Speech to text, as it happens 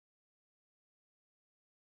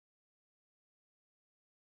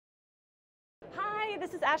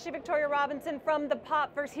this is Ashley Victoria Robinson from the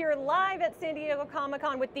Popverse here live at San Diego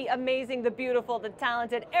Comic-Con with the amazing, the beautiful, the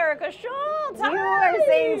talented Erica Schultz. You are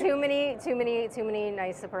saying too many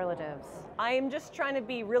nice superlatives. I am just trying to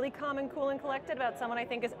be really calm and cool and collected about someone I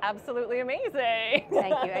think is absolutely amazing.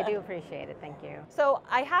 Thank you, I do appreciate it, thank you. So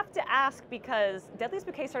I have to ask, because Deadliest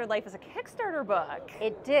Bouquet started life as a Kickstarter book.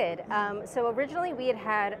 It did. So originally we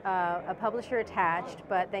had a publisher attached,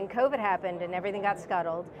 but then COVID happened and everything got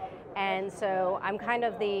scuttled. And so I'm kind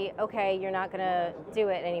of the, okay, you're not gonna do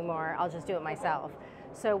it anymore, I'll just do it myself.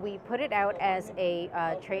 So we put it out as a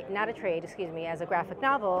as a graphic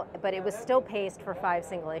novel, but it was still paced for 5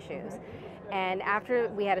 single issues. And after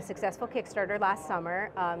we had a successful Kickstarter last summer,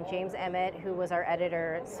 James Emmett, who was our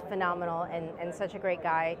editor, is phenomenal and such a great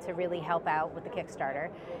guy to really help out with the Kickstarter.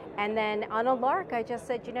 And then on a lark, I just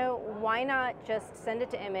said, you know, why not just send it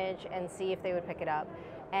to Image and see if they would pick it up.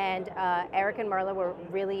 And Eric and Marla were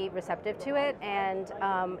really receptive to it, and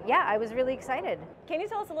yeah, I was really excited. Can you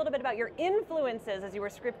tell us a little bit about your influences as you were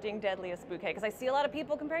scripting Deadliest Bouquet? Because I see a lot of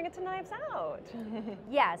people comparing it to Knives Out.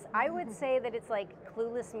 Yes, I would say that it's like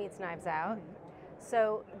Clueless meets Knives Out.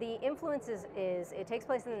 So the influences is, it takes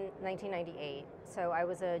place in 1998, so I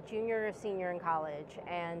was a junior or senior in college,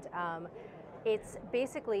 and it's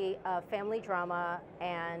basically a family drama,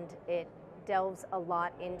 and it delves a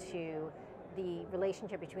lot into the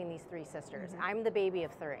relationship between these 3 sisters. I'm the baby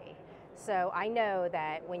of 3. So I know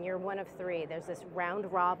that when you're one of 3, there's this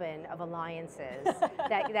round robin of alliances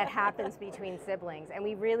that happens between siblings, and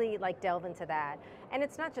we really like delve into that. And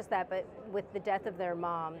it's not just that, but with the death of their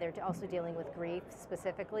mom, they're also dealing with grief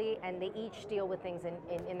specifically, and they each deal with things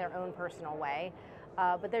in their own personal way.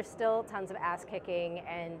 But there's still tons of ass kicking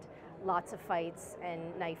and lots of fights and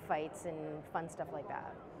knife fights and fun stuff like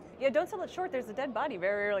that. Yeah, don't sell it short, there's a dead body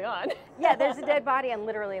very early on. Yeah, there's a dead body on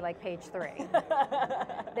literally like page 3.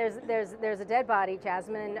 There's a dead body.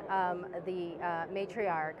 Jasmine, the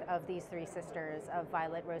matriarch of these 3 sisters, of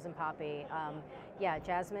Violet, Rose, and Poppy. Yeah,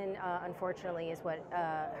 Jasmine, unfortunately, is what,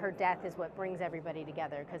 her death is what brings everybody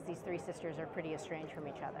together, because these 3 sisters are pretty estranged from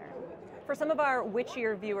each other. For some of our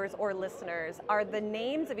witchier viewers or listeners, are the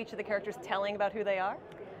names of each of the characters telling about who they are?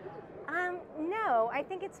 No, I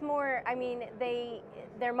think it's more, I mean,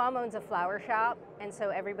 their mom owns a flower shop, and so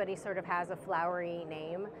everybody sort of has a flowery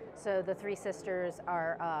name. So the 3 sisters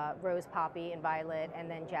are Rose, Poppy, and Violet, and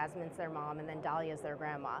then Jasmine's their mom, and then Dahlia's their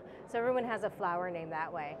grandma. So everyone has a flower name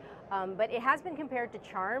that way. But it has been compared to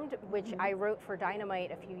Charmed, which I wrote for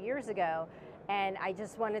Dynamite a few years ago. And I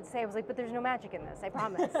just wanted to say, I was like, but there's no magic in this, I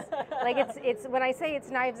promise. Like it's when I say it's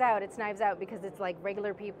Knives Out because it's like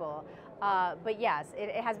regular people. But yes,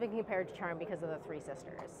 it has been compared to Charm because of the 3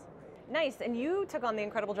 sisters. Nice, and you took on the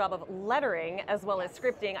incredible job of lettering as well as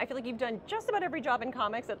scripting. I feel like you've done just about every job in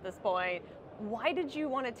comics at this point. Why did you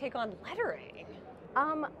want to take on lettering?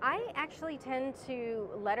 I actually tend to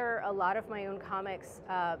letter a lot of my own comics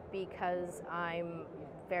because I'm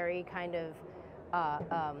very kind of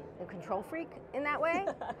a control freak in that way.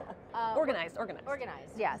 Organized,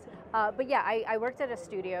 yes. But yeah, I worked at a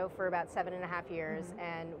studio for about 7.5 years,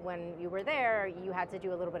 and when you were there, you had to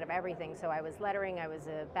do a little bit of everything. So I was lettering, I was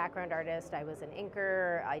a background artist, I was an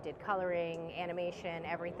inker, I did coloring, animation,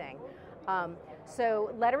 everything.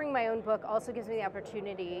 So lettering my own book also gives me the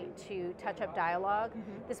opportunity to touch up dialogue.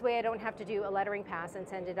 This way I don't have to do a lettering pass and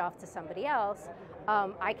send it off to somebody else.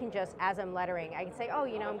 I can just, as I'm lettering, I can say, oh,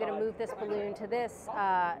 you know, I'm going to move this balloon to this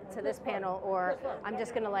panel, or I'm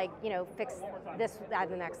just going to, like, you know, fix this, add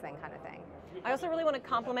the next thing, kind of thing. I also really want to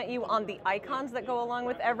compliment you on the icons that go along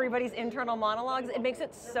with everybody's internal monologues. It makes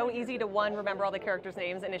it so easy to, one, remember all the characters'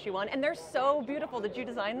 names in issue 1, and they're so beautiful. Did you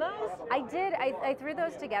design those? I did. I threw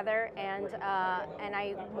those together, and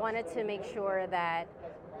I wanted to make sure that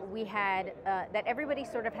we had, that everybody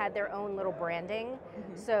sort of had their own little branding.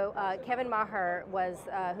 So Kevin Maher was,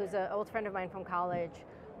 who's an old friend of mine from college,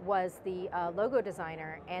 was the logo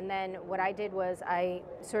designer, and then what I did was I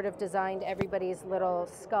sort of designed everybody's little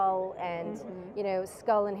skull and you know,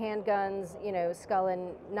 skull and handguns, you know, skull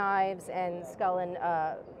and knives, and skull and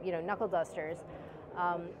you know, knuckle dusters,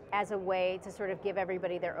 as a way to sort of give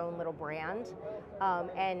everybody their own little brand.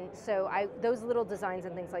 And so those little designs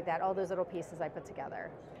and things like that, all those little pieces I put together.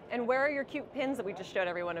 And where are your cute pins that we just showed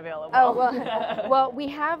everyone available? Oh, well, well, we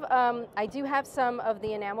have, I do have some of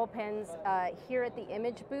the enamel pins here at the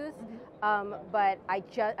Image booth, but I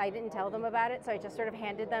didn't tell them about it, so I just sort of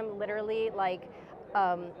handed them literally like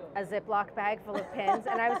a Ziploc bag full of pins,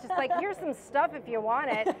 and I was just like, here's some stuff if you want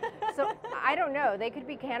it. So I don't know, they could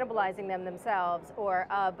be cannibalizing them themselves, or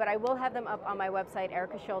but I will have them up on my website,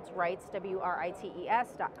 Erica Schultz Writes,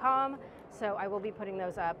 WRITES.com. So I will be putting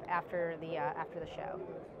those up after the show.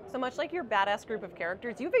 So much like your badass group of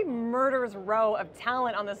characters, you have a murderer's row of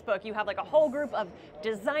talent on this book. You have like a whole group of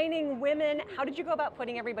designing women. How did you go about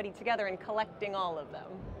putting everybody together and collecting all of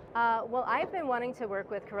them? Well, I've been wanting to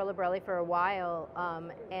work with Carilla Borelli for a while,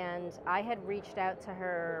 and I had reached out to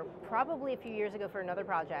her probably a few years ago for another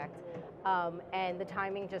project, and the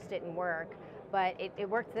timing just didn't work. But it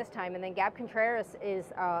worked this time, and then Gab Contreras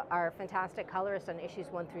is our fantastic colorist on issues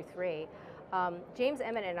 1 through 3. James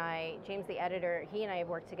Emmett and I, James the editor, he and I have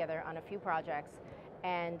worked together on a few projects,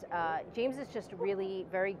 and James is just really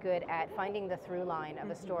very good at finding the through line of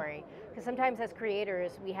a story. Because sometimes as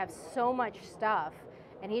creators, we have so much stuff,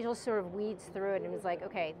 and he just sort of weeds through it and is like,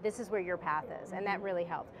 okay, this is where your path is, and that really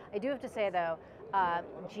helped. I do have to say though,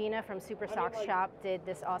 Gina from Super Socks Shop did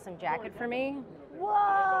this awesome jacket for me.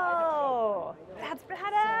 Whoa, that's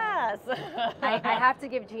badass. I have to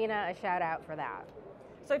give Gina a shout out for that.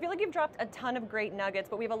 So I feel like you've dropped a ton of great nuggets,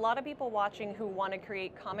 but we have a lot of people watching who want to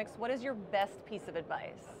create comics. What is your best piece of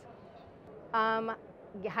advice?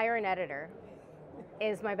 Hire an editor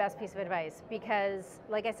is my best piece of advice, because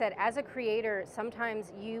like I said, as a creator,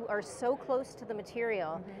 sometimes you are so close to the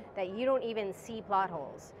material that you don't even see plot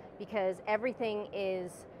holes, because everything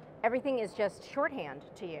is just shorthand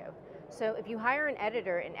to you. So if you hire an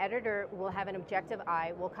editor will have an objective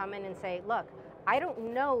eye, will come in and say, look, I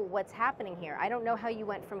don't know what's happening here. I don't know how you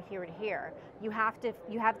went from here to here. You have to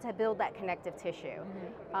build that connective tissue,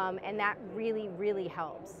 and that really, really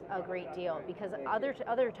helps a great deal, because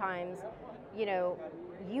other times, you know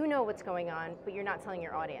what's going on, but you're not telling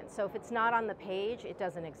your audience. So if it's not on the page, it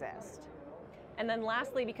doesn't exist. And then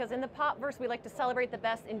lastly, because in the Popverse, we like to celebrate the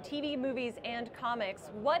best in TV, movies, and comics,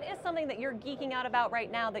 what is something that you're geeking out about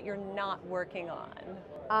right now that you're not working on?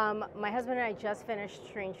 My husband and I just finished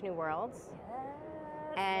Strange New Worlds,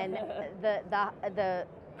 and the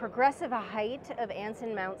progressive height of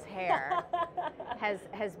Anson Mount's hair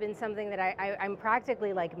has been something that I'm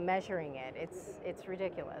practically like measuring it. It's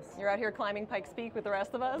ridiculous. You're out here climbing Pikes Peak with the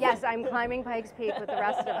rest of us? Yes, I'm climbing Pikes Peak with the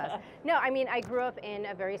rest of us. No, I mean, I grew up in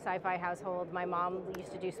a very sci-fi household. My mom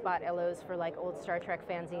used to do spot illos for like old Star Trek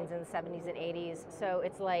fanzines in the 70s and 80s. So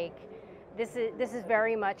it's like, this is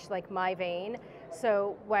very much like my vein.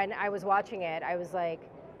 So when I was watching it, I was like,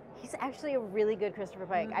 he's actually a really good Christopher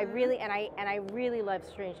Pike. I really love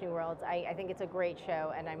Strange New Worlds. I think it's a great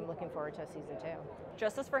show, and I'm looking forward to season 2.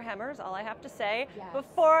 Justice for Hemmers, all I have to say. Yes.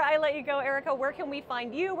 Before I let you go, Erica, where can we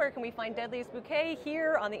find you? Where can we find Deadliest Bouquet?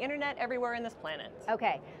 Here, on the internet, everywhere in this planet.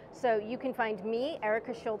 Okay, so you can find me,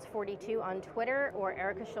 Erica Schultz 42 on Twitter, or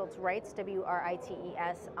Erica Schultz Writes,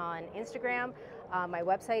 WRITES on Instagram. My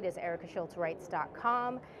website is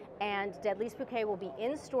ericaschultzwrites.com. And Deadliest Bouquet will be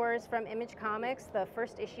in stores from Image Comics. The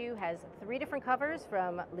first issue has 3 different covers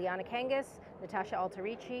from Liana Kangas, Natasha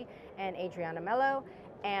Alterici, and Adriana Mello.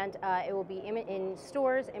 And it will be in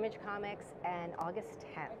stores, Image Comics, and August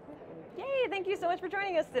 10th. Yay, thank you so much for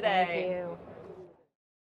joining us today. Thank you.